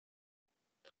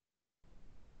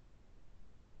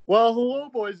Well, hello,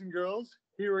 boys and girls.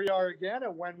 Here we are again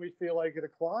at When We Feel Like It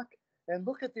O'Clock. And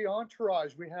look at the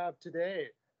entourage we have today.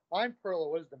 I'm Pearl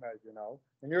of Wisdom, as you know,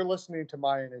 and you're listening to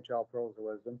my NHL Pearls of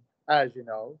Wisdom, as you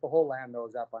know. The whole land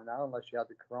knows that by now, unless you had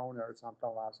the corona or something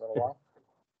last little while.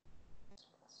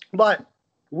 But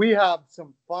we have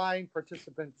some fine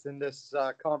participants in this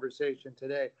conversation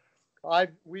today.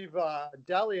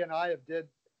 Delli and I have did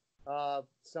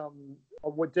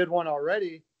did one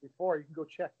already before. You can go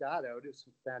check that out. It's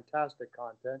some fantastic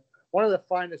content. One of the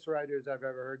finest writers I've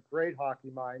ever heard. Great hockey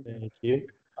mind. Thank you.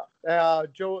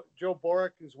 Joe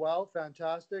Borek as well.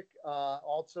 Fantastic.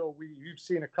 Also, you've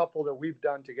seen a couple that we've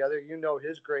done together. You know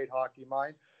his great hockey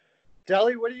mind.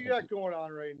 Delli, what do you got going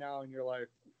on right now in your life?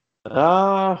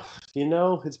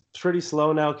 It's pretty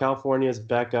slow now. California is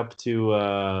back up to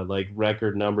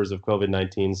record numbers of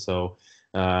COVID-19. So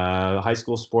high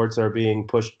school sports are being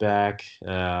pushed back.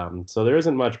 So there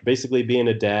isn't much. Basically being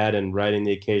a dad and writing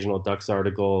the occasional Ducks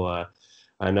article.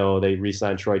 I know they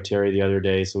re-signed Troy Terry the other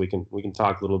day, so we can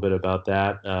talk a little bit about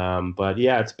that. But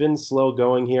yeah, it's been slow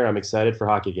going here. I'm excited for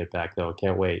hockey to get back though.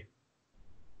 Can't wait.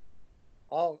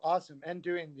 Oh, awesome. And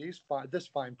doing this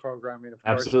fine programming, of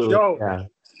course. Absolutely. Joe, yeah.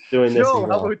 Doing this. Joe,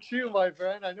 how about you, my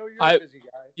friend? I know you're a busy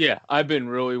guy. Yeah, I've been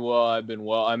really well. I've been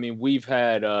well. I mean, we've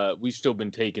still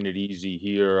been taking it easy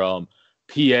here.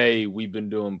 PA, we've been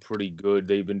doing pretty good.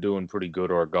 They've been doing pretty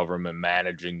good, our government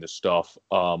managing the stuff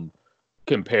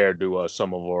compared to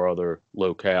some of our other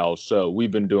locales. So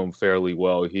we've been doing fairly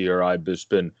well here. I've just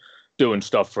been doing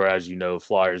stuff for, as you know,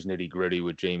 Flyers Nitty Gritty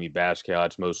with Jamie Bascal.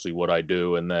 It's mostly what I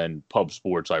do. And then Pub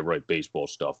Sports, I write baseball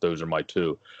stuff. Those are my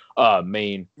two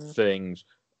main things.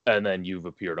 And then you've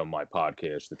appeared on my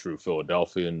podcast, The True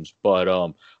Philadelphians. But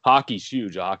hockey's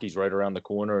huge. Hockey's right around the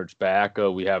corner. It's back.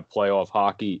 We have playoff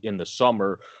hockey in the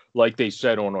summer. Like they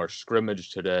said on our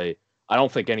scrimmage today, I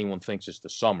don't think anyone thinks it's the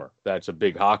summer. That's a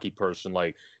big hockey person.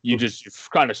 Like, you're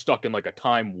kind of stuck in like a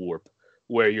time warp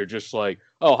where you're just like,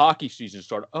 oh, hockey season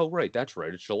started. Oh, right, that's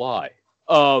right, it's July.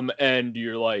 And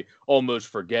you're like almost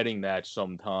forgetting that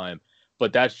sometime.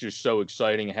 But that's just so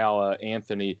exciting how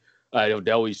Anthony, I know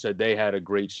Delli said they had a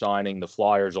great signing. The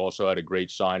Flyers also had a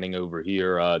great signing over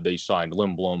here. They signed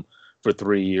Lindblom for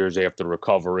 3 years after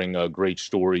recovering. A great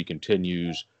story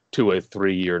continues to a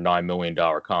 3-year, $9 million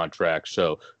contract.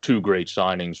 So two great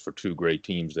signings for two great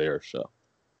teams there. So,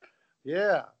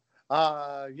 yeah.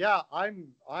 I'm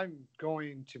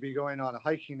going to be going on a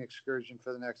hiking excursion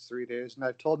for the next 3 days, and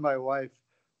I've told my wife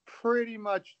pretty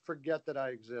much forget that I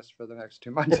exist for the next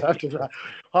 2 months after that.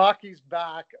 Hockey's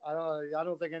back. I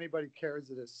don't think anybody cares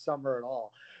that it's summer at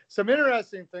all. Some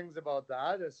interesting things about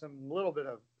that is some little bit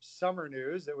of summer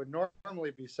news that would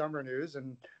normally be summer news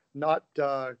and not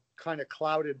kind of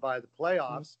clouded by the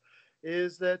playoffs.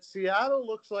 Is that Seattle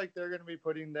looks like they're going to be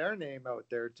putting their name out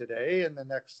there today in the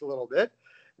next little bit.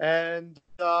 And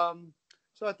so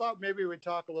I thought maybe we'd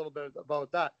talk a little bit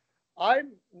about that. A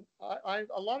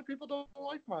lot of people don't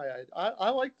like my idea. I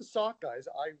like the sock guys.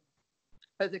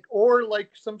 I think, or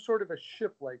like some sort of a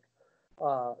ship, like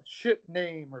ship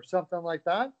name or something like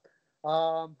that.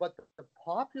 But the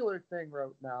popular thing right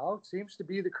now seems to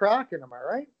be the Kraken. Am I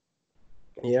right?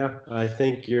 Yeah, I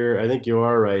think you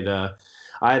are right.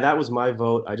 That was my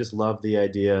vote. I just love the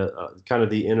idea, kind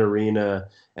of the in-arena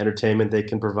entertainment they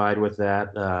can provide with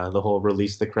that. The whole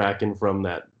release the Kraken from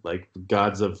that, like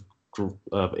Gods of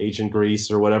Ancient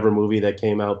Greece or whatever movie that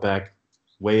came out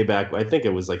way back. I think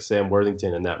it was like Sam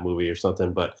Worthington in that movie or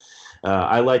something. But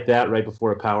I like that right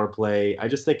before a power play. I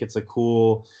just think it's a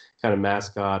cool kind of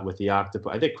mascot with the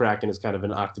octopus. I think Kraken is kind of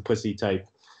an octopusy type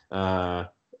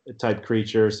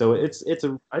creature, so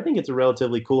I think it's a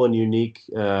relatively cool and unique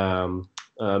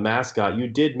mascot. You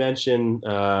did mention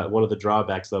one of the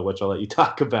drawbacks though, which I'll let you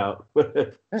talk about.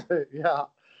 That's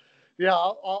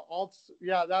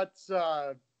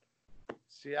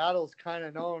Seattle's kind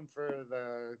of known for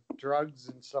the drugs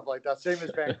and stuff like that, same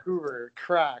as Vancouver.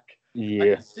 Crack. Yeah,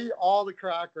 I can see all the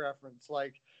crack reference.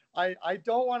 Like, I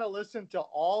don't want to listen to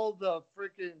all the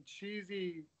freaking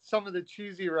some of the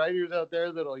cheesy writers out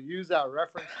there that'll use that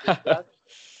reference to death.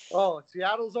 Oh,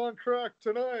 Seattle's on crack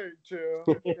tonight, Jim.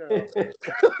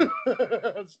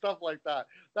 Stuff like that.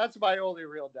 That's my only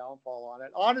real downfall on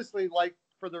it. Honestly, like,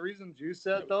 for the reasons you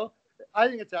said, though, I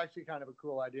think it's actually kind of a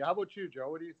cool idea. How about you, Joe?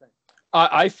 What do you think?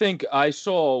 I think I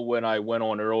saw when I went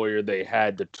on earlier, they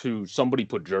had somebody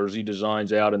put jersey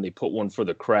designs out, and they put one for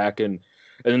the Kraken,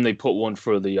 and then they put one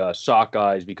for the sock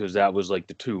guys, because that was like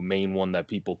the two main one that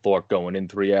people thought going in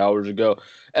 3 hours ago.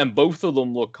 And both of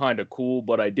them look kind of cool,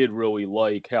 but I did really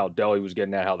like how Delli was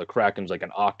getting at how the Kraken's like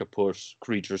an octopus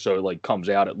creature, so it like comes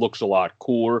out. It looks a lot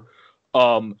cooler.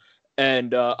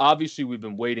 And obviously, we've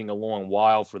been waiting a long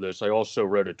while for this. I also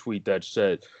read a tweet that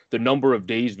said the number of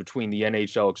days between the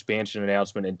NHL expansion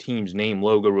announcement and team's name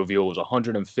logo reveal was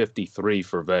 153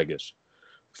 for Vegas.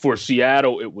 For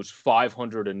Seattle, it was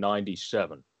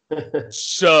 597.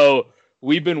 So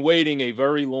we've been waiting a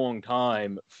very long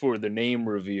time for the name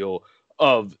reveal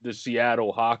of the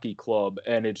Seattle Hockey Club,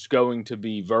 and it's going to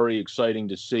be very exciting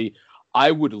to see. I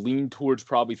would lean towards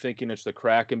probably thinking it's the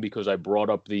Kraken because I brought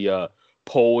up the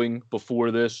polling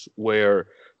before this where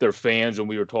their fans, when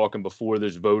we were talking before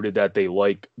this, voted that they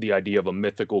like the idea of a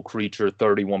mythical creature.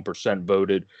 31%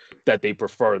 voted that they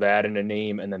prefer that in a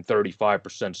name, and then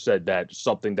 35% said that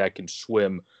something that can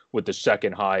swim, with the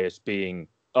second highest being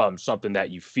something that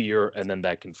you fear and then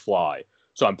that can fly.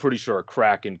 So I'm pretty sure a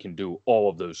Kraken can do all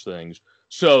of those things.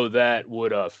 So that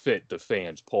would fit the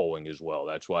fans' polling as well.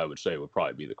 That's why I would say it would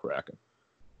probably be the Kraken.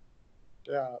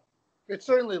 Yeah, it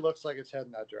certainly looks like it's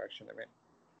heading that direction to me.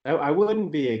 I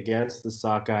wouldn't be against the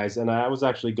Sockeyes, and I was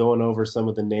actually going over some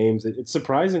of the names. It's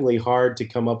surprisingly hard to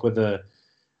come up with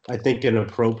I think, an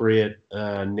appropriate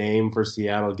name for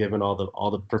Seattle, given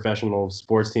all the professional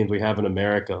sports teams we have in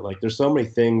America. Like, there's so many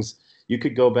things you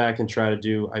could go back and try to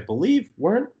do. I believe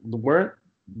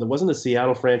wasn't the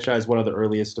Seattle franchise one of the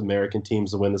earliest American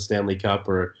teams to win the Stanley Cup,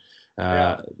 or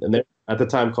and they're at the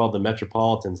time called the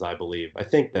Metropolitans, I believe. I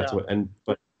think that's what.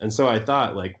 And so I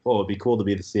thought, like, well, it'd be cool to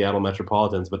be the Seattle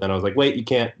Metropolitans, but then I was like, wait, you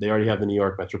can't. They already have the New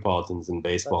York Metropolitans in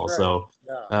baseball. Right. So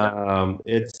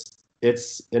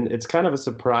it's kind of a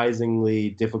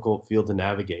surprisingly difficult field to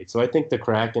navigate. So I think the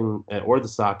Kraken or the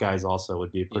Sockeyes also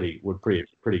would be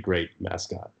pretty great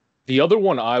mascot. The other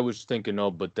one I was thinking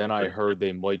of, but then I heard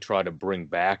they might try to bring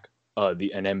back an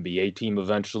NBA team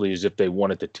eventually, is if they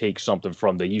wanted to take something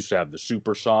from, they used to have the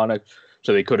Supersonic,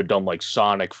 so they could have done like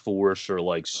Sonic Force or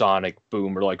like Sonic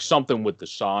Boom or like something with the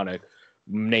Sonic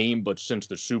name. But since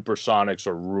the Supersonics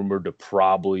are rumored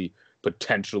to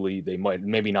potentially, they might,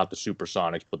 maybe not the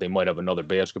Supersonics, but they might have another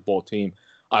basketball team,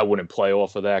 I wouldn't play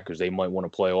off of that because they might want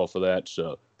to play off of that.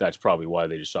 So that's probably why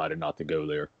they decided not to go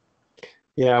there.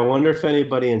 Yeah, I wonder if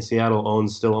anybody in Seattle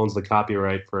still owns the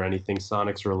copyright for anything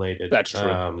Sonics related. That's true.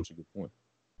 That's a good point.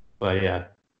 But yeah.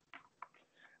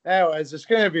 Anyways, it's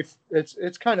going to be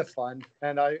it's kind of fun,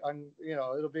 and I'm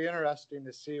it'll be interesting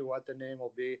to see what the name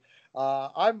will be.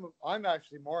 I'm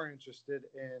actually more interested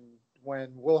in when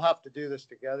we'll have to do this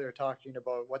together, talking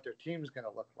about what their team's going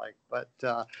to look like. But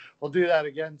we'll do that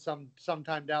again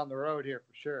sometime down the road here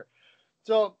for sure.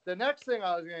 So the next thing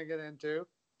I was going to get into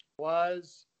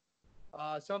was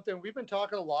something we've been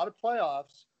talking a lot of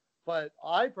playoffs, but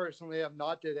I personally have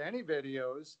not did any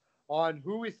videos on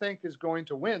who we think is going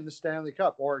to win the Stanley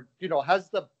Cup, or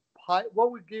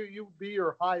what would be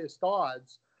your highest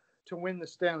odds to win the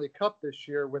Stanley Cup this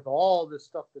year with all this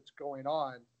stuff that's going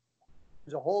on.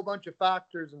 There's a whole bunch of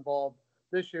factors involved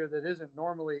this year that isn't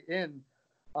normally in,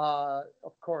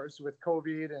 of course, with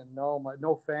COVID and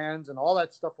no fans and all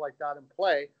that stuff like that in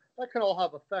play. That can all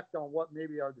have effect on what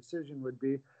maybe our decision would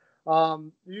be.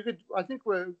 You could, I think,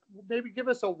 maybe give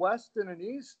us a West and an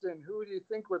East, and who do you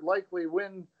think would likely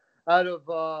win out of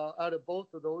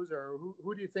both of those, or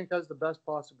who do you think has the best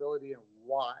possibility and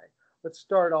why? Let's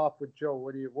start off with Joe.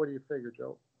 What do you figure,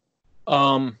 Joe?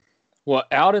 Well,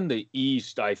 out in the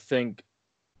East, I'm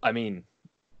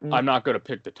not going to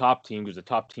pick the top team because the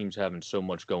top team's having so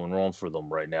much going on for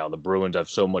them right now. The Bruins have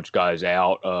so much guys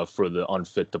out for the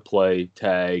unfit to play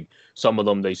tag. Some of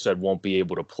them, they said, won't be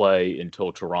able to play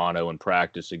until Toronto and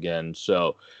practice again.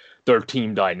 So their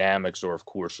team dynamics are, of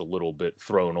course, a little bit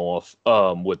thrown off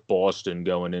with Boston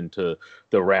going into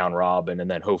the round robin. And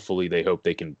then hopefully they hope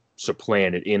they can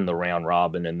supplant it in the round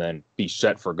robin and then be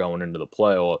set for going into the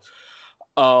playoff.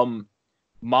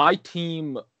 My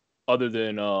team, other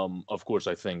than, of course,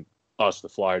 I think the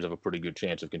Flyers, have a pretty good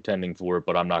chance of contending for it,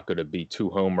 but I'm not going to be too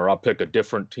homer. I'll pick a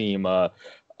different team. I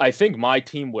think my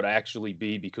team would actually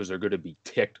be, because they're going to be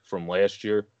ticked from last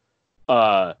year.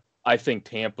 I think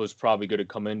Tampa's probably going to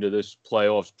come into this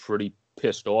playoffs pretty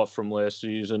pissed off from last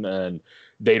season, and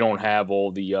they don't have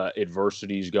all the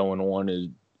adversities going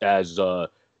on as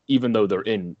even though they're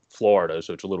in Florida,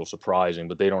 so it's a little surprising,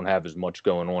 but they don't have as much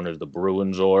going on as the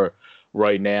Bruins are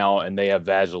right now, and they have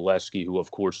Vasilevsky, who,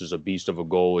 of course, is a beast of a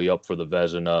goalie up for the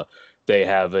Vezina. They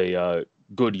have a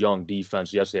good young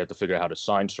defense. Yes, they have to figure out how to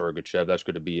sign Sergachev. That's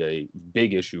going to be a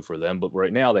big issue for them, but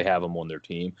right now they have him on their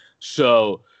team.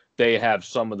 So they have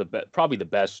some of probably the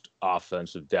best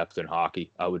offensive depth in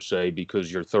hockey, I would say,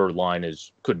 because your third line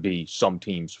could be some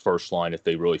team's first line if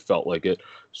they really felt like it.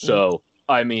 So,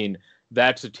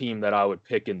 that's a team that I would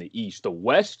pick in the East. The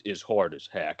West is hard as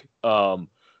heck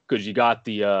because you got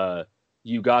the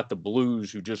you got the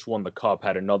Blues, who just won the Cup,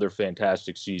 had another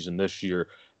fantastic season this year.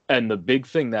 And the big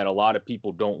thing that a lot of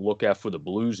people don't look at for the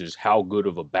Blues is how good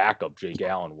of a backup Jake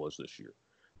Allen was this year.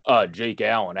 Jake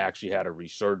Allen actually had a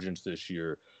resurgence this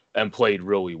year and played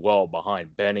really well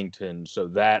behind Bennington. So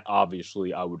that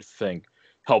obviously, I would think,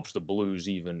 helps the Blues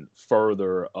even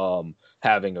further,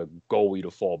 having a goalie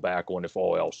to fall back on if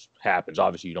all else happens.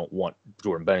 Obviously, you don't want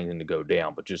Jordan Bennington to go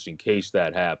down, but just in case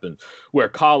that happens. Where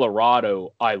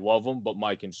Colorado, I love them, but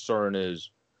my concern is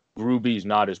Gruby's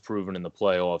not as proven in the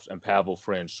playoffs, and Pavel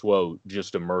Francois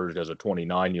just emerged as a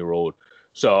 29-year-old.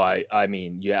 So, I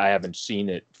mean, yeah, I haven't seen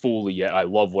it fully yet. I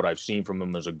love what I've seen from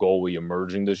him as a goalie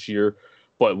emerging this year.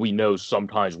 But we know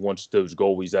sometimes once those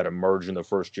goalies that emerge in the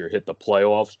first year hit the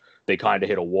playoffs, they kind of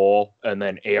hit a wall. And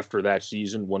then after that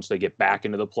season, once they get back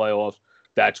into the playoffs,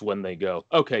 that's when they go,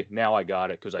 okay, now I got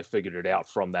it because I figured it out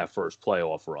from that first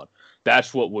playoff run.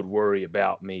 That's what would worry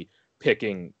about me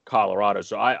picking Colorado.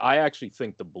 So I actually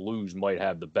think the Blues might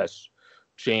have the best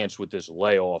chance with this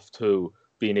layoff, too,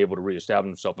 being able to reestablish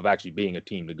themselves of actually being a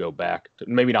team to go back to,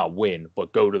 maybe not win,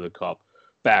 but go to the Cup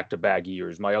back-to-back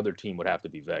years. My other team would have to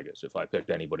be Vegas if I picked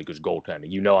anybody, because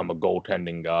goaltending. You know I'm a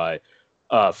goaltending guy.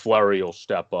 Fleury will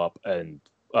step up, and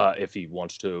if he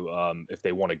wants to, if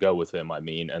they want to go with him, I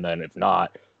mean. And then if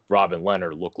not, Robin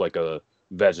Leonard looked like a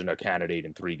Vezina candidate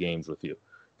in 3 games with you.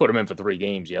 Put him in for 3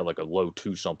 games, he had like a low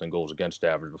 2-something goals against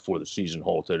average before the season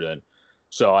halted. And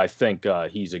so I think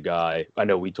he's a guy. I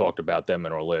know we talked about them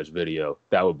in our last video.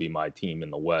 That would be my team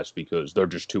in the West because they're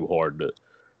just too hard to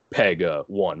peg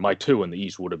one. My 2 in the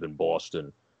East would have been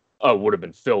Boston. Would have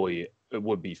been Philly. It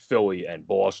would be Philly and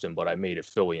Boston, but I made it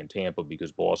Philly and Tampa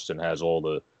because Boston has all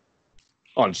the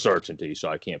uncertainty, so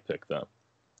I can't pick them.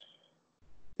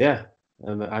 Yeah,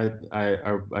 and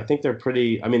I think they're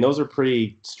pretty. I mean, those are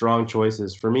pretty strong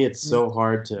choices. For me, it's so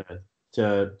hard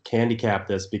to handicap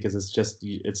this because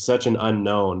it's such an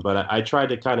unknown. But I tried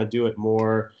to kind of do it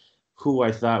more who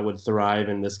I thought would thrive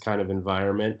in this kind of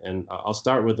environment. And I'll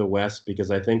start with the West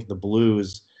because I think the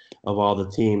Blues, of all the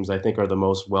teams, I think are the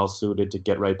most well-suited to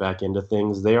get right back into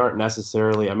things. They aren't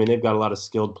necessarily, I mean, they've got a lot of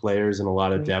skilled players and a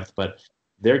lot of depth, but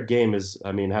their game is,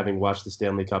 I mean, having watched the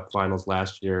Stanley Cup finals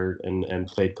last year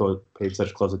and paid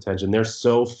such close attention, they're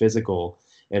so physical.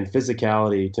 And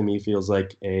physicality, to me, feels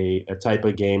like a type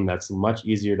of game that's much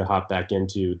easier to hop back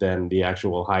into than the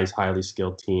actual highly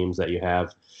skilled teams that you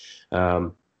have.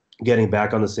 Getting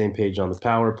back on the same page on the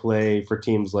power play for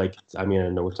teams like, I mean, I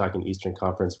know we're talking Eastern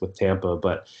Conference with Tampa,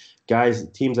 but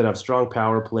teams that have strong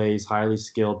power plays, highly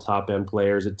skilled top-end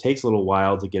players, it takes a little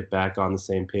while to get back on the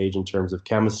same page in terms of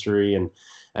chemistry, and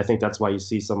I think that's why you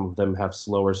see some of them have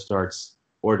slower starts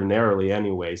ordinarily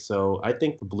anyway. So I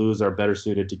think the Blues are better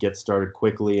suited to get started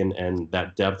quickly, and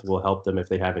that depth will help them if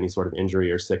they have any sort of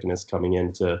injury or sickness coming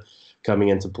into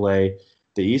play.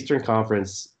 The Eastern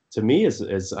Conference, to me, is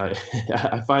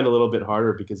I find a little bit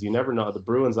harder because you never know. The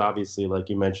Bruins, obviously, like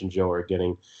you mentioned, Joe, are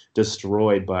getting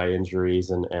destroyed by injuries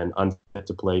and unfit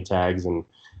to play tags and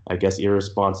I guess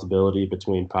irresponsibility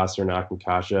between Pasternak and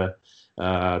Kasha.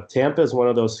 Tampa is one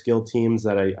of those skilled teams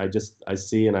that I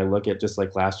see and I look at just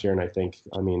like last year and I think,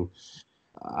 I mean,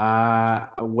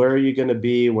 where are you going to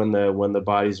be when the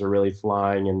bodies are really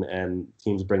flying and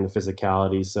teams bring the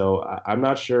physicality? So I'm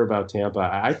not sure about Tampa.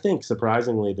 I think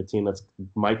surprisingly the team that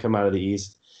might come out of the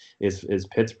East is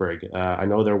Pittsburgh. I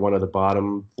know they're one of the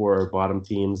bottom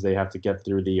teams. They have to get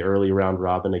through the early round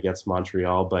robin against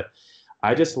Montreal, but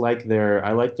I just like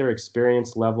their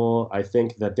experience level. I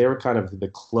think that they were kind of the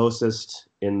closest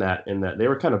in that they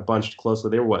were kind of bunched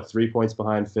closely. They were 3 points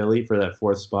behind Philly for that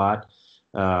 4th spot.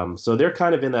 So they're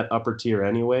kind of in that upper tier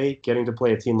anyway. Getting to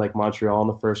play a team like Montreal in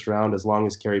the first round, as long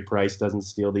as Carey Price doesn't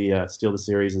steal the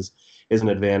series, is an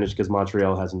advantage because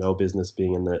Montreal has no business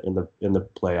being in the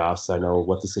playoffs. I know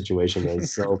what the situation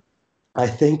is. So I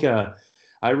think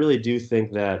I really do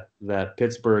think that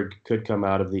Pittsburgh could come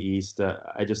out of the East.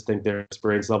 I just think their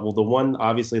experience level. The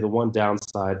one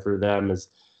downside for them is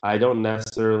I don't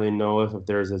necessarily know if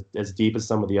there's as deep as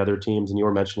some of the other teams. And you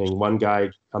were mentioning one guy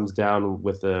comes down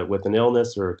with an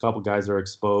illness, or a couple guys are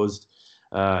exposed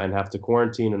and have to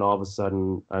quarantine, and all of a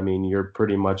sudden, I mean, you're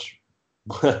pretty much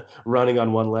running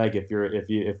on one leg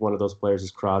if one of those players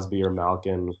is Crosby or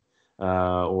Malkin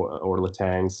or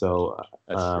Letang. So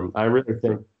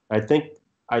I think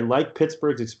I like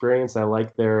Pittsburgh's experience. I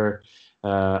like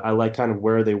I like kind of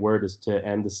where they were to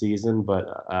end the season,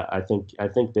 but I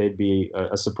think they'd be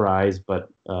a surprise. But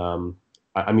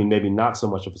I mean, maybe not so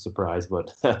much of a surprise,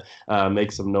 but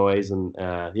make some noise and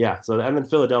yeah. So and then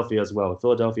Philadelphia as well.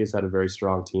 Philadelphia's had a very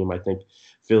strong team. I think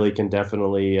Philly can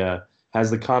definitely has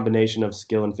the combination of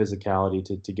skill and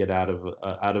physicality to get out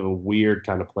of a weird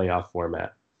kind of playoff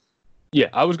format. Yeah,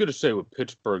 I was going to say with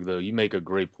Pittsburgh, though, you make a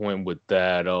great point with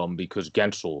that because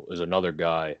Gensel is another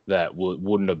guy that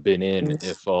wouldn't have been in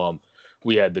if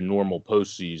we had the normal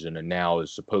postseason, and now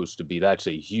is supposed to be. That's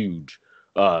a huge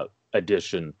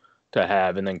addition to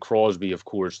have. And then Crosby, of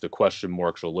course, the question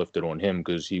marks are lifted on him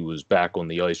because he was back on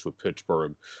the ice with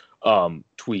Pittsburgh.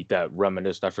 Tweet that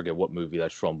reminisced, I forget what movie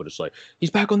that's from, but it's like,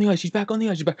 he's back on the ice, he's back on the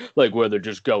ice, he's back, like where they're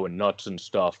just going nuts and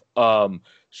stuff.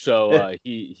 So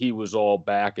he was all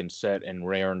back and set and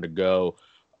raring to go.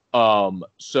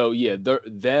 So yeah,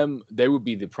 they would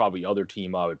be the probably other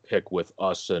team I would pick with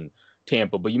us and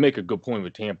Tampa. But you make a good point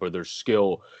with Tampa. Their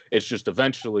skill, it's just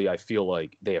eventually I feel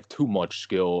like they have too much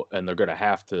skill and they're going to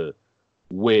have to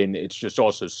win. It's just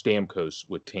also Stamkos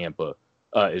with Tampa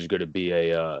is going to be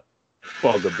a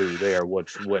bugaboo there. When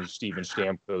Steven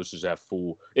Stamkos is at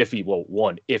full, if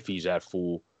he's at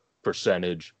full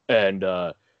percentage, and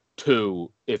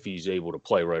two, if he's able to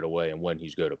play right away and when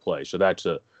he's going to play. So that's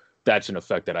an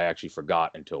effect that I actually forgot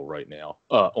until right now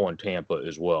on Tampa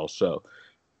as well. So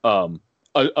a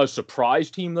surprise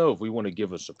team, though, if we want to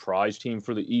give a surprise team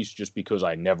for the East, just because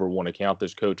I never want to count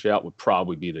this coach out, would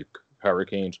probably be the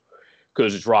Hurricanes.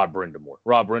 Because it's Rod Brind'Amour.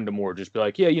 Rod Brind'Amour just be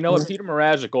like, yeah, you know what? Peter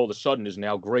Mrazek all of a sudden is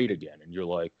now great again. And you're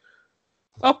like,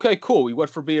 okay, cool. We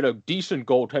went from being a decent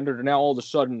goaltender to now all of a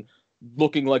sudden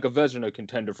looking like a Vezina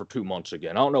contender for 2 months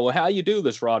again. I don't know how you do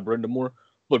this, Rod Brind'Amour,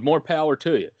 but more power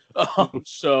to you.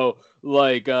 So,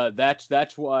 like,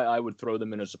 that's why I would throw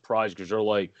them in a surprise, because they're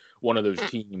like one of those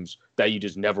teams that you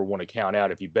just never want to count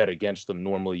out. If you bet against them,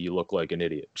 normally you look like an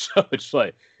idiot. So it's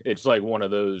like one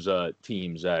of those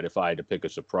teams that if I had to pick a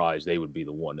surprise, they would be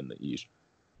the one in the East.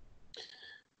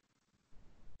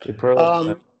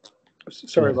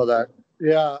 Sorry about that.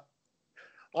 Yeah,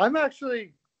 I'm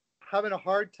actually having a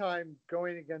hard time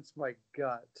going against my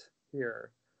gut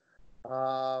here.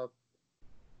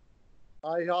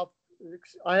 I have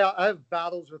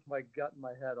battles with my gut in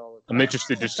my head all the time. I'm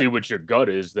interested to see what your gut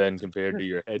is then compared to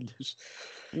your head.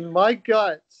 My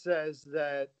gut says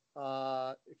that,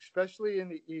 especially in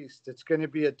the East, it's going to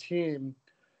be a team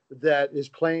that is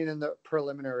playing in the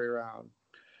preliminary round.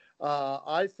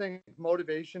 I think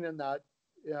motivation in that,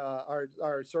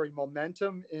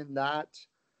 momentum in that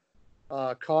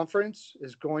conference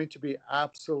is going to be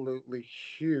absolutely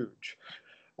huge,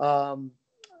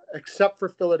 except for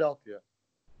Philadelphia.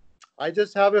 I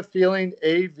just have a feeling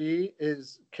AV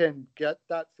can get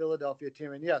that Philadelphia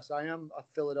team. And yes, I am a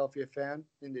Philadelphia fan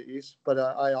in the East, but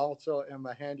I also am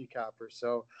a handicapper.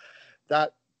 So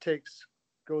that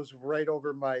goes right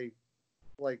over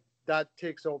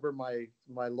takes over my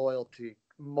loyalty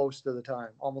most of the time,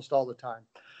 almost all the time,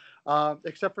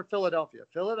 except for Philadelphia.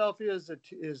 Philadelphia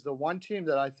is the one team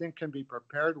that I think can be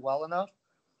prepared well enough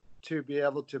to be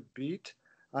able to beat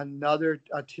a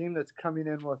team that's coming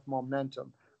in with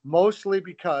momentum. Mostly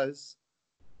because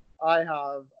I'm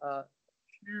a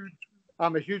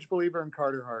huge believer in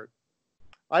Carter Hart.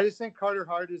 I just think Carter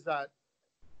Hart is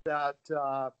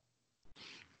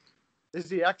is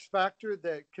the X factor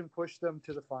that can push them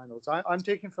to the finals. I'm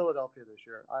taking Philadelphia this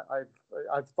year.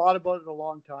 I've thought about it a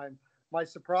long time. My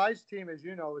surprise team, as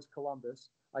you know, is Columbus.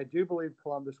 I do believe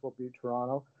Columbus will beat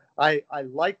Toronto. I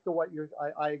like what you're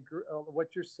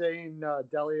saying,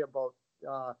 Delli, about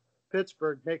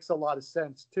Pittsburgh makes a lot of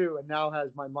sense too, and now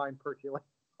has my mind percolating.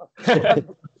 I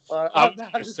was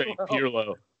going to say,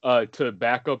 Pirlo, to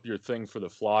back up your thing for the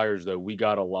Flyers, though, we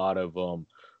got a lot of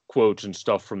quotes and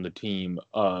stuff from the team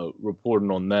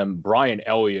reporting on them. Brian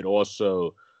Elliott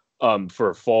also, for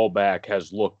a fallback,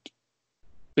 has looked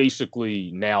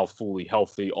basically now fully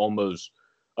healthy, almost,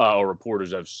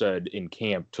 reporters have said, in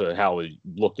camp to how he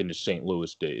looked in his St.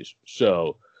 Louis days.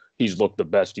 So he's looked the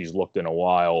best he's looked in a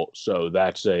while. So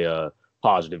that's a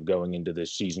positive going into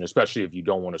this season, especially if you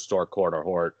don't want to start Carter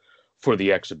Hart for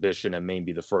the exhibition and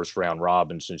maybe the first round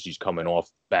robin since he's coming off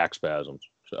back spasms.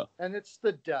 So, and it's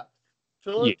the depth.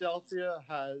 Philadelphia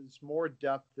has more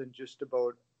depth than just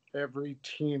about every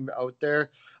team out there.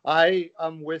 I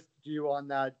am with you on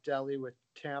that, Delli, with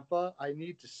Tampa. I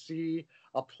need to see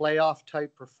a playoff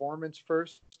type performance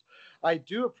first. I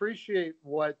do appreciate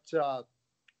what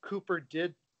Cooper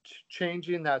did,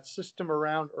 changing that system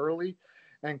around early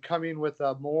and coming with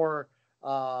a more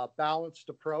balanced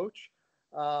approach.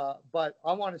 But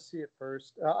I want to see it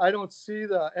first. I don't see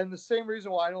and the same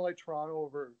reason why I don't like Toronto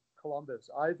over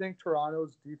Columbus. I think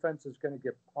Toronto's defense is going to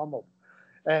get pummeled.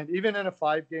 And even in a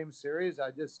 5-game series,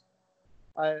 I just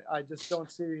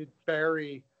don't see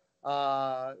Barry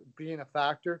being a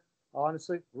factor,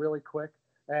 honestly, really quick.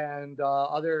 and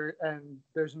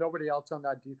there's nobody else on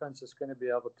that defense that's going to be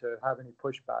able to have any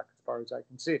pushback as far as I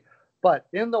can see. But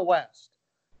in the West,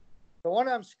 the one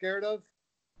I'm scared of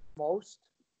most,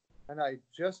 and I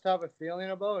just have a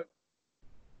feeling about,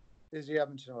 is the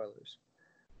Edmonton Oilers.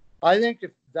 I think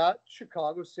if that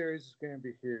Chicago series is going to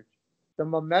be huge, the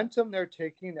momentum they're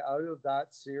taking out of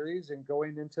that series and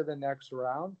going into the next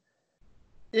round,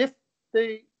 if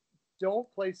they don't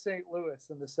play St. Louis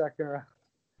in the second round,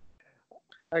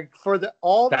 like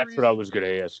That's what I was going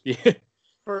to ask.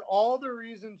 For all the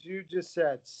reasons you just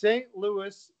said, St.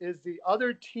 Louis is the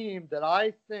other team that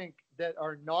I think that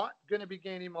are not going to be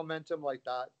gaining momentum like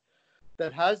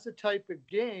that has the type of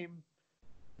game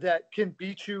that can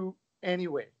beat you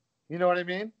anyway. You know what I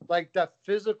mean? Like that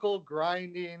physical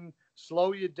grinding,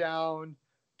 slow you down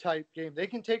type game. They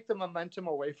can take the momentum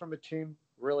away from a team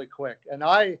really quick. And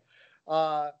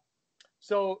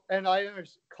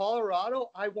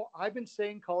Colorado, I've been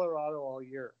saying Colorado all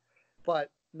year, but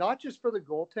not just for the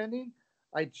goaltending.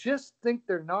 I just think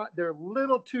they're a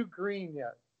little too green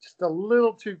yet. Just a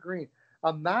little too green.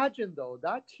 Imagine though,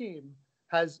 that team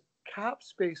has cap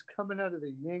space coming out of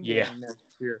the yin yang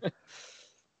next year.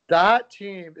 That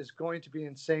team is going to be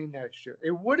insane next year.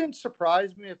 It wouldn't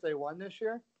surprise me if they won this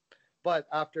year, but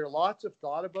after lots of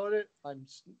thought about it, I'm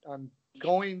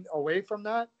going away from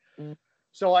that.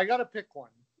 So I got to pick one,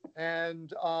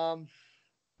 and I'm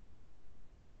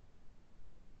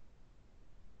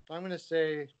going to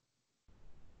say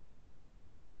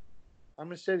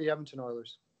the Edmonton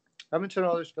Oilers. Edmonton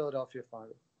Oilers, Philadelphia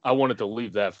Flyers. I wanted to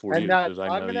leave that for you because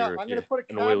I know you're I'm gonna put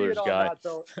a an Oilers caveat on guy. that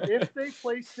though. If they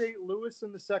play St. Louis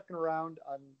in the second round,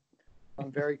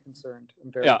 I'm very concerned.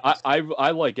 I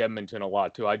like Edmonton a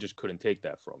lot too. I just couldn't take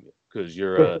that from you because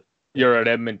you're an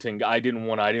Edmonton guy. I didn't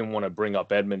want to bring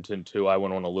up Edmonton too. I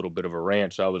went on a little bit of a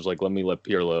rant. So I was like, let me let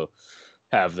Pirlo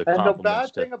have the compliments. And the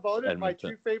bad thing about it, my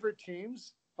two favorite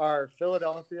teams are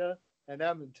Philadelphia and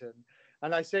Edmonton.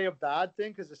 And I say a bad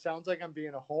thing because it sounds like I'm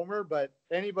being a homer, but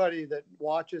anybody that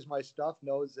watches my stuff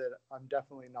knows that I'm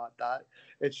definitely not that.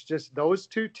 It's just those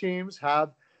two teams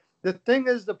have – the thing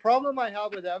is, the problem I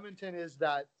have with Edmonton is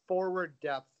that forward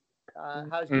depth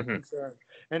has me concerned.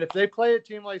 And if they play a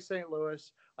team like St.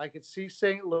 Louis, I could see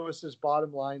St. Louis's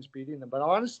bottom lines beating them. But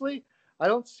honestly, I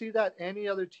don't see that any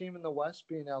other team in the West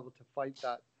being able to fight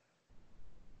that.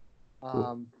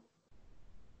 Go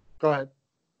ahead.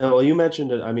 Well, you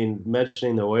mentioned it. I mean,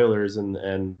 mentioning the Oilers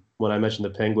and when I mentioned the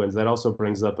Penguins, that also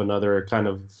brings up another kind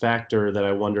of factor that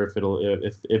I wonder if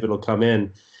it'll come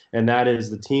in, and that is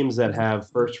the teams that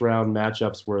have first round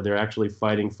matchups where they're actually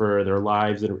fighting for their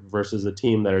lives versus a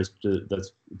team that's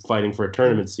fighting for a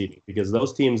tournament seeding, because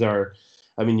those teams are.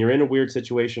 I mean, you're in a weird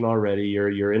situation already.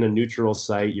 You're in a neutral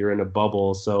site. You're in a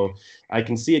bubble. So I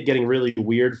can see it getting really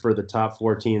weird for the top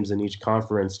four teams in each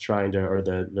conference trying to, or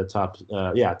the top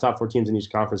four teams in each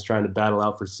conference trying to battle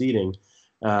out for seeding,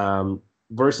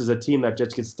 versus a team that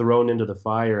just gets thrown into the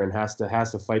fire and has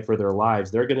to fight for their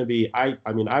lives. They're going to be, I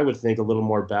would think, a little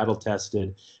more battle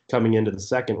tested coming into the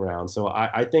second round. So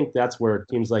I think that's where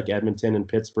teams like Edmonton and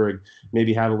Pittsburgh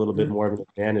maybe have a little bit more of an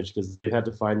advantage, because they have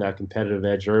to find that competitive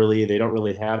edge early. They don't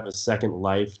really have a second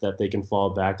life that they can fall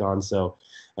back on. So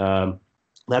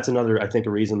that's another, I think, a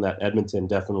reason that Edmonton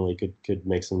definitely could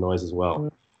make some noise as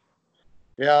well.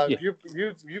 Yeah,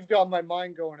 you've got my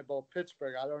mind going about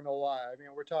Pittsburgh. I don't know why. I mean,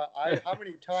 we're talking. How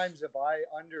many times have I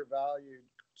undervalued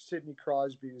Sidney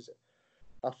Crosby's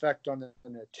effect on the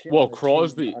team? Well,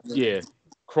 Crosby's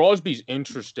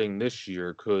interesting this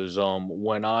year because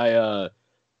when I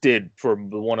did for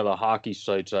one of the hockey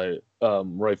sites, I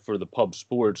write for the Pub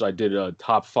Sports, I did a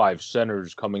top 5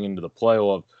 centers coming into the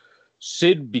playoff.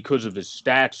 Sid, because of his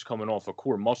stats coming off a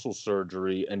core muscle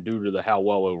surgery and due to how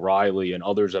well O'Reilly and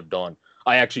others have done,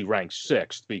 I actually ranked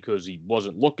 6th because he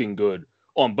wasn't looking good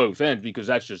on both ends, because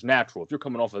that's just natural. If you're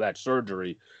coming off of that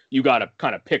surgery, you got to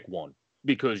kind of pick one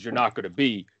because you're not going to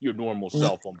be your normal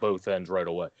self on both ends right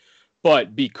away.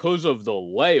 But because of the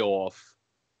layoff,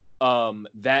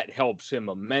 that helps him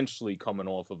immensely coming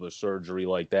off of a surgery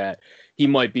like that. He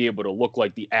might be able to look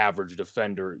like the average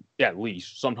defender, at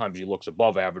least. Sometimes he looks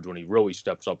above average when he really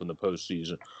steps up in the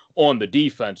postseason on the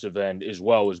defensive end, as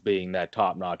well as being that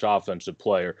top-notch offensive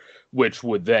player, which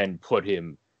would then put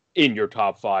him in your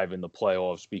top 5 in the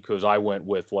playoffs, because I went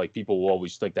with, like, people will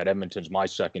always think that Edmonton's my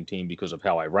second team because of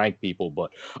how I rank people,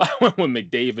 but I went with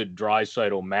McDavid,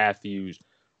 Draisaitl, Matthews,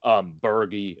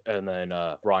 Berge, and then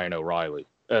Ryan O'Reilly.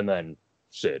 And then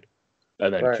Sid,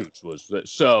 and then Coots was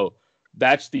so.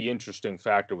 That's the interesting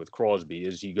factor with Crosby.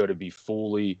 Is he going to be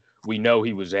fully? We know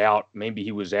he was out. Maybe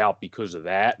he was out because of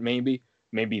that. Maybe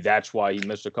Maybe that's why he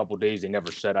missed a couple days. They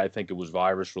never said. I think it was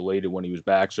virus related when he was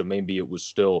back, so maybe it was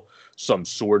still some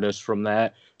soreness from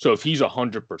that. So if he's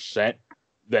 100%,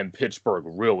 then Pittsburgh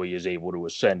really is able to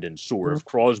ascend and soar. If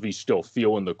Crosby's still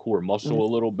feeling the core muscle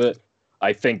a little bit,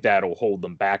 I think that'll hold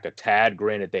them back a tad.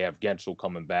 Granted, they have Gensel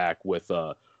coming back with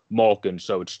Malkin,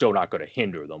 so it's still not going to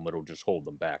hinder them. It'll just hold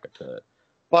them back a tad.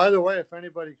 By the way, if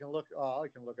anybody can look, I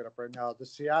can look it up right now. The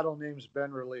Seattle name's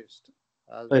been released.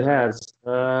 It has.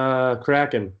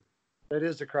 Kraken. It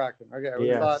is the Kraken. Okay,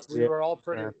 we were all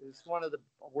pretty. It's one of the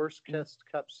worst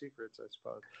kept secrets, I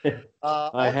suppose.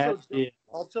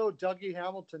 Also, Dougie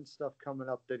Hamilton stuff coming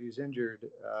up that he's injured.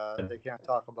 They can't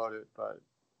talk about it, but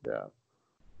yeah,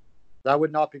 that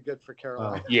would not be good for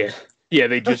Carolina. Yeah,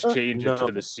 they just changed it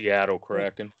to the Seattle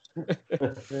Kraken.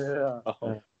 Yeah.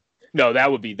 No,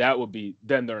 that would be.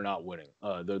 Then they're not winning.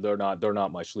 They're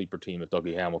not my sleeper team if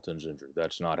Dougie Hamilton's injured.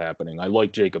 That's not happening. I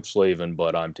like Jacob Slavin,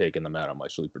 but I'm taking them out of my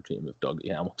sleeper team if Dougie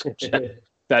Hamilton's.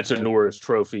 That's a Norris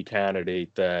Trophy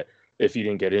candidate that if he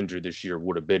didn't get injured this year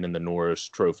would have been in the Norris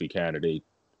Trophy candidate,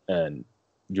 and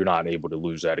you're not able to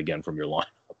lose that again from your lineup.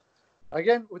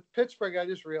 Again with Pittsburgh, I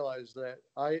just realized that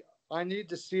I need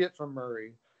to see it from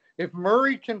Murray. If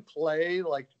Murray can play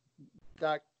like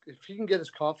that. If he can get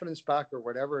his confidence back or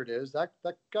whatever it is, that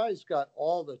guy's got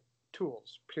all the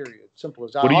tools, period. Simple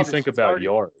as that. What do you think about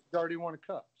Yari? He's already won a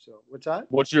cup. So what's that?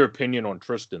 What's your opinion on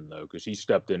Tristan, though? Because he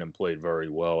stepped in and played very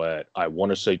well at, I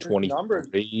want to say,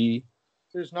 23.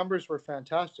 His numbers were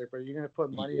fantastic, but are you going to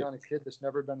put money on a kid that's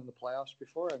never been in the playoffs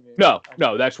before? I mean,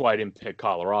 no, that's why I didn't pick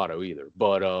Colorado either.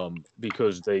 But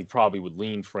because they probably would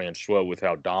lean Francois with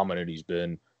how dominant he's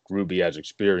been. Ruby has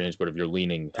experience, but if you're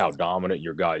leaning how dominant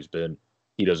your guy's been,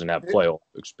 he doesn't have playoff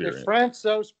experience. If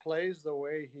Francois plays the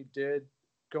way he did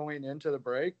going into the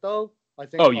break, though, I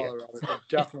think Colorado could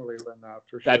definitely win that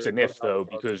for sure. That's an if, though,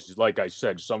 because like I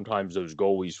said, sometimes those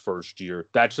goalies first year,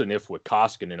 that's an if with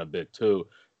Koskinen a bit, too,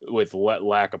 with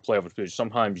lack of playoff experience.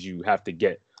 Sometimes you have to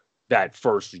get that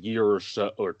first year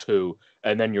or two,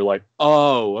 and then you're like,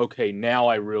 oh, okay, now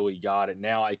I really got it.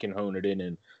 Now I can hone it in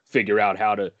and figure out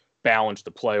how to balance the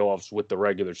playoffs with the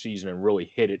regular season and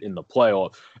really hit it in the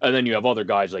playoff. And then you have other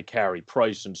guys like Carey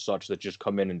Price and such that just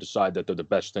come in and decide that they're the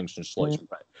best things since sliced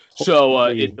bread. So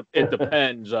it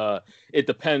depends. It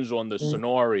depends on the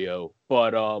scenario,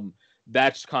 but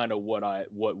that's kind of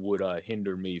what would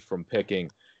hinder me from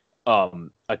picking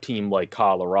a team like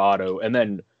Colorado. And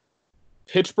then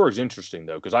Pittsburgh's interesting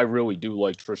though, because I really do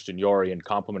like Tristan Jarry, and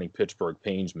complimenting Pittsburgh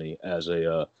pains me as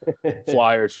a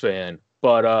Flyers fan,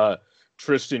 but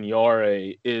Tristan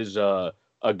Jarry is a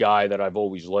guy that I've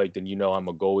always liked, and I'm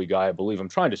a goalie guy. I believe I'm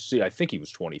trying to see. I think he was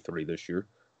 23 this year,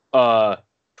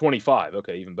 25.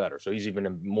 Okay, even better. So he's even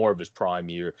in more of his prime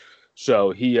year. So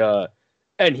he had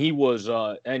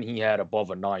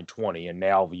above a 920, and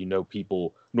now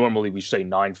people normally we say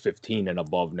 915 and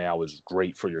above now is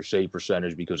great for your save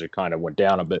percentage because it kind of went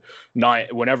down a bit.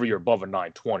 Whenever you're above a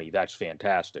 920, that's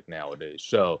fantastic nowadays.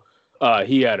 So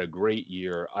he had a great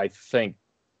year. I think.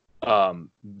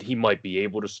 He might be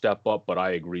able to step up, but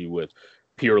I agree with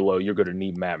Pirlo. You're going to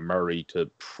need Matt Murray to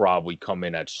probably come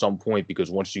in at some point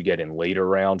because once you get in later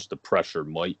rounds, the pressure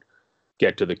might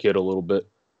get to the kid a little bit.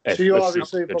 So you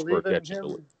obviously believe in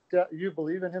him. You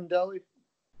believe in him, Delli?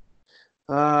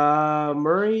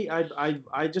 Murray,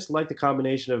 I just like the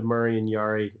combination of Murray and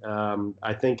Jarry.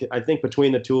 I think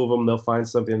between the two of them, they'll find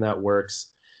something that works.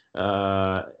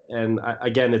 And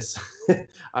again, it's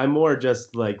I'm more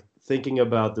just like thinking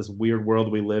about this weird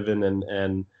world we live in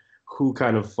and who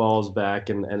kind of falls back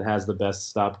and has the best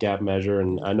stopgap measure.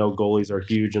 And I know goalies are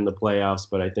huge in the playoffs,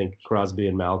 but I think Crosby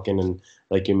and Malkin and,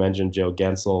 like you mentioned, Joe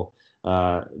Gensel,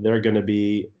 they're going to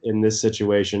be in this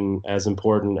situation as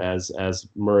important as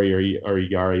Murray or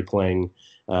Jarry playing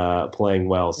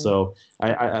well. So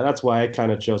I that's why I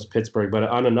kind of chose Pittsburgh. But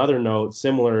on another note,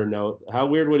 similar note, how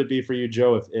weird would it be for you,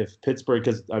 Joe, if Pittsburgh,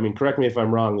 because I mean, correct me if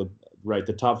I'm wrong, right?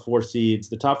 The top four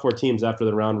teams after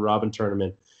the round robin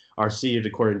tournament are seeded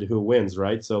according to who wins,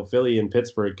 right? So Philly and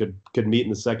Pittsburgh could meet in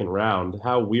the second round.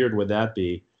 How weird would that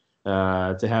be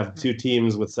to have two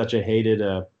teams with such a hated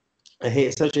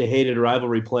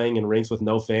rivalry playing in rinks with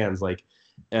no fans? Like,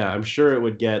 I'm sure it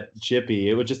would get chippy.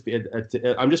 It would just be.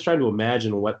 I'm just trying to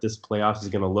imagine what this playoffs is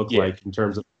going to look like in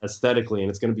terms of aesthetically, and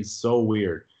it's going to be so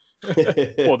weird.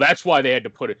 Well, that's why they had to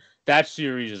put it. That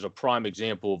series is a prime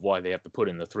example of why they have to put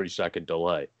in the 3-second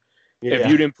delay. Yeah. If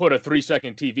you didn't put a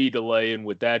 3-second TV delay in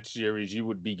with that series, you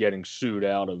would be getting sued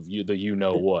out of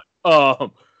what.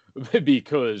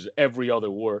 Because every other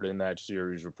word in that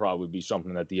series would probably be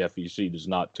something that the FEC is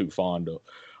not too fond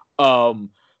of.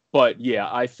 But yeah,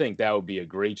 I think that would be a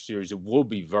great series. It will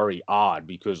be very odd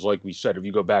because, like we said, if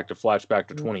you go flashback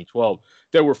to 2012,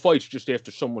 there were fights just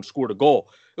after someone scored a goal.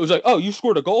 It was like, oh, you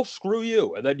scored a goal, screw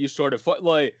you, and then you started fight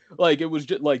like it was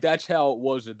just like that's how it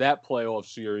was at that playoff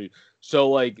series. So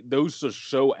like those are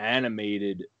so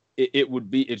animated,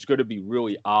 it's going to be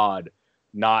really odd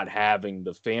not having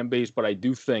the fan base. But I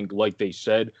do think, like they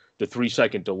said, the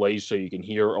 3-second delays so you can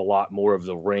hear a lot more of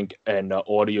the rink and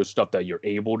audio stuff that you're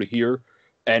able to hear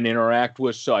and interact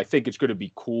with. So I think it's going to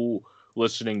be cool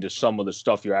listening to some of the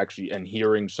stuff you're actually and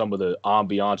hearing some of the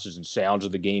ambiances and sounds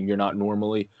of the game you're not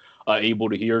normally able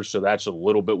to hear. So that's a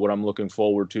little bit what I'm looking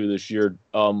forward to this year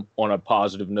on a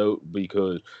positive note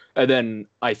because and then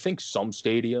I think some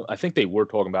stadium, I think they were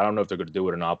talking about, I don't know if they're going to do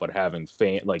it or not, but having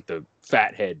like the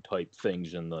fathead type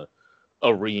things in the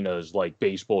arenas like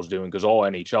baseball's doing because all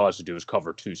NHL has to do is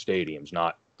cover 2 stadiums,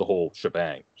 not the whole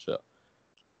shebang. So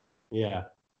yeah.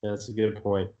 That's a good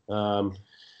point. Yeah,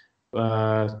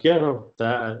 no,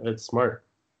 it's smart.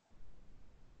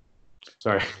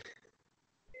 Sorry.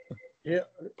 Yeah.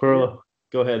 Perla,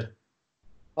 go ahead.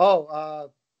 Oh,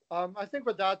 I think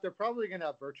with that, they're probably going to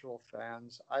have virtual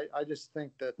fans. I just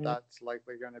think that that's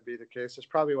likely going to be the case. It's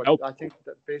probably what I think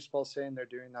that baseball's saying they're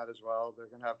doing that as well. They're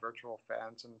going to have virtual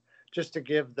fans, and just to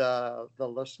give the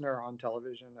listener on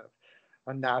television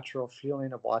a natural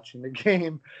feeling of watching the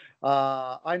game.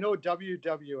 I know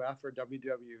WWF or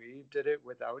WWE did it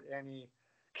without any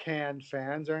canned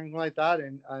fans or anything like that.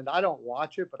 And I don't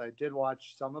watch it, but I did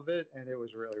watch some of it, and it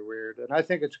was really weird. And I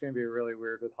think it's going to be really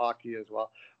weird with hockey as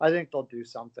well. I think they'll do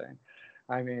something.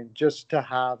 I mean, just to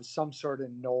have some sort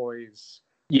of noise.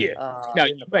 Yeah. Now,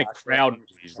 you make crowd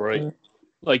noise, right?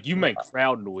 Like, you make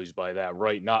crowd noise by that,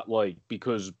 right? Not like,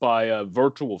 because by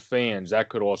virtual fans, that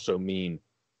could also mean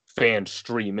fans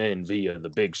stream in via the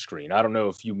big screen. I don't know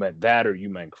if you meant that or you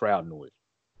meant crowd noise.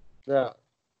 Yeah.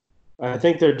 I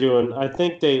think they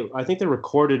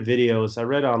recorded videos. I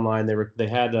read online they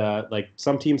had like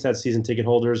some teams had season ticket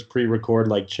holders pre-record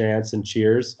like chants and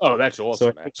cheers. Oh, that's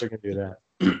awesome. So I think they're gonna do that.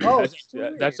 Oh,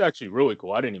 that's actually really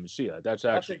cool. I didn't even see that. That's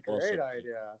a great awesome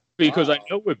idea. because I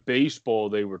know with baseball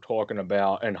they were talking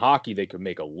about, and hockey they could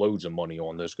make loads of money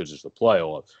on this because it's the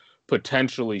playoffs.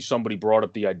 Potentially somebody brought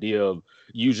up the idea of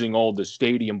using all the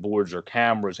stadium boards or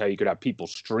cameras, how you could have people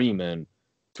streaming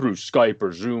through Skype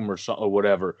or Zoom or something or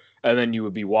whatever, and then you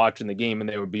would be watching the game and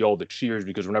there would be all the cheers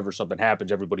because whenever something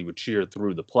happens, everybody would cheer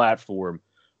through the platform.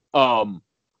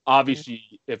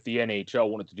 Obviously, if the NHL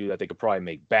wanted to do that, they could probably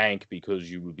make bank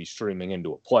because you would be streaming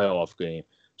into a playoff game.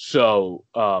 So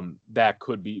that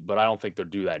could be, but I don't think they'll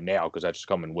do that now because that's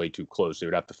coming way too close. They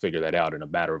would have to figure that out in a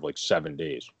matter of like 7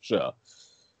 days. So.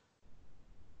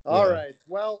 All right.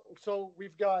 Well, so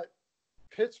we've got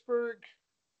Pittsburgh.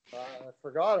 I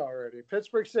forgot already.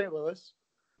 Pittsburgh, St. Louis.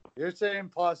 You're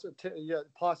saying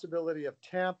possibility of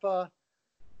Tampa.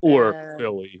 Or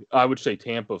Philly. I would say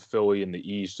Tampa, Philly in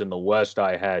the East. In the West,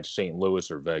 I had St.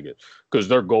 Louis or Vegas because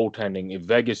their goaltending. If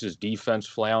Vegas's defense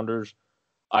flounders,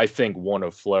 I think one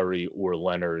of Fleury or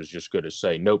Leonard is just going to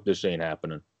say, nope, this ain't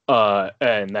happening.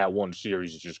 And that one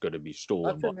series is just going to be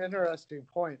stolen. That's an interesting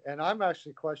point. And I'm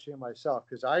actually questioning myself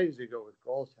because I usually go with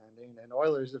goaltending, and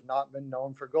Oilers have not been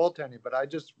known for goaltending, but I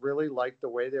just really liked the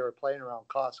way they were playing around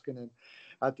Koskinen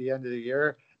at the end of the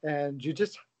year. And you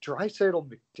just Draisaitl,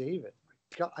 McDavid.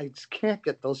 God, I just can't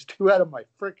get those two out of my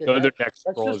freaking head. That's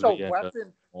just a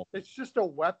weapon. It's just a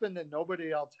weapon that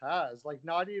nobody else has. Like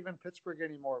not even Pittsburgh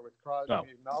anymore with Crosby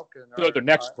and Malkin. The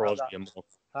next Crosby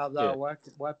have that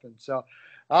weapon. So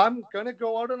I'm gonna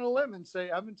go out on a limb and say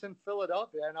Edmonton,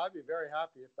 Philadelphia, and I'd be very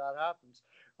happy if that happens.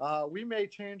 We may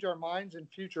change our minds in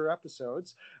future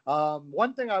episodes.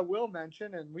 One thing I will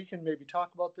mention, and we can maybe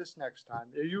talk about this next time.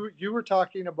 You were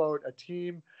talking about a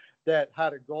team that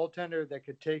had a goaltender that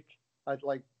could take. I'd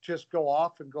like just go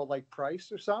off and go like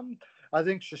Price or something. I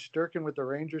think Shesterkin with the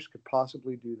Rangers could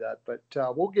possibly do that, but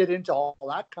we'll get into all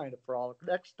that kind of frolic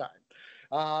next time.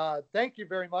 Thank you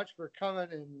very much for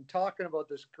coming and talking about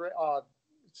this great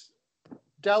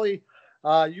Delli.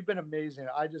 You've been amazing.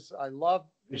 I love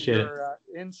your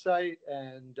insight,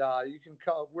 and you can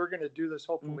we're going to do this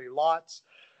hopefully lots.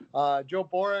 Joe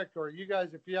Borek, or you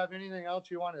guys, if you have anything else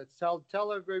you want to tell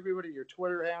everybody your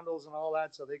Twitter handles and all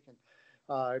that, so they can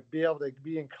be able to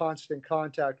be in constant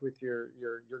contact with your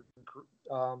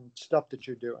stuff that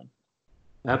you're doing.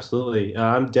 Absolutely.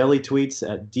 I'm Delli Tweets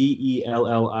at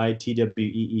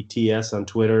DELLITWEETS on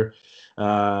Twitter.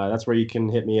 That's where you can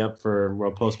hit me up where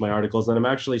I'll post my articles. And I'm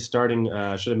actually starting,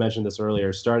 should have mentioned this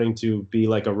earlier, starting to be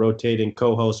like a rotating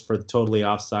co-host for the Totally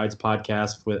Offsides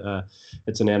podcast.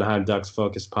 It's an Anaheim Ducks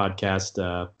focused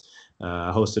podcast.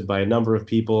 hosted by a number of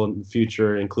people in the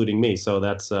future, including me. So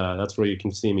that's where you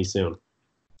can see me soon.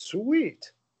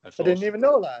 Sweet. That's I didn't awesome. even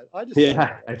know that. I just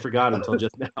Yeah, I forgot until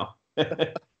just now.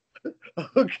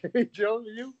 Okay, Joe,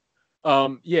 you?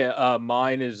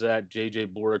 Mine is at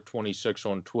JJ Borek26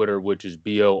 on Twitter, which is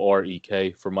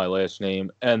Borek for my last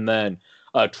name. And then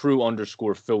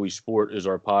True_Philly Sport is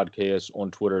our podcast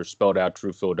on Twitter, spelled out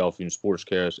True Philadelphian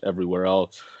Sportscast everywhere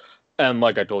else. And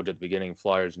like I told you at the beginning,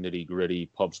 Flyers Nitty Gritty,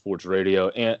 Pub Sports Radio.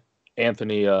 And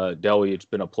Anthony Delli, it's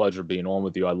been a pleasure being on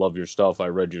with you. I love your stuff. I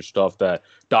read your stuff. That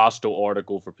Dostal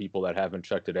article, for people that haven't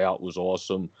checked it out, was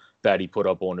awesome that he put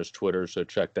up on his Twitter. So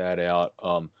check that out.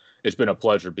 It's been a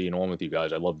pleasure being on with you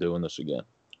guys. I love doing this again.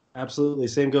 Absolutely.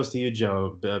 Same goes to you,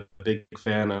 Joe. Big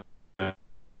fan of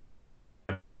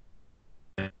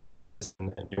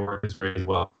and your work is great as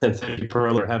well. And thank you,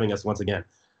 Pearl, for having us once again.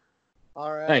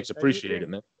 All right. Thanks. Appreciate it,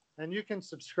 man. And you can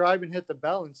subscribe and hit the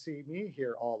bell and see me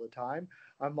here all the time.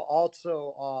 I'm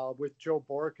also with Joe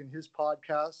Borek and his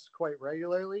podcasts quite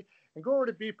regularly. And go over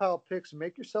to BPAL Picks and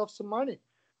make yourself some money,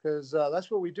 because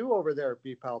that's what we do over there at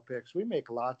BPAL Picks. We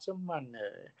make lots of money.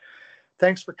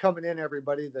 Thanks for coming in,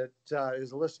 everybody that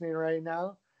is listening right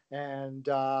now. And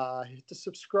hit the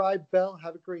subscribe bell.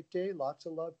 Have a great day. Lots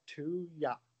of love to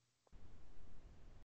ya.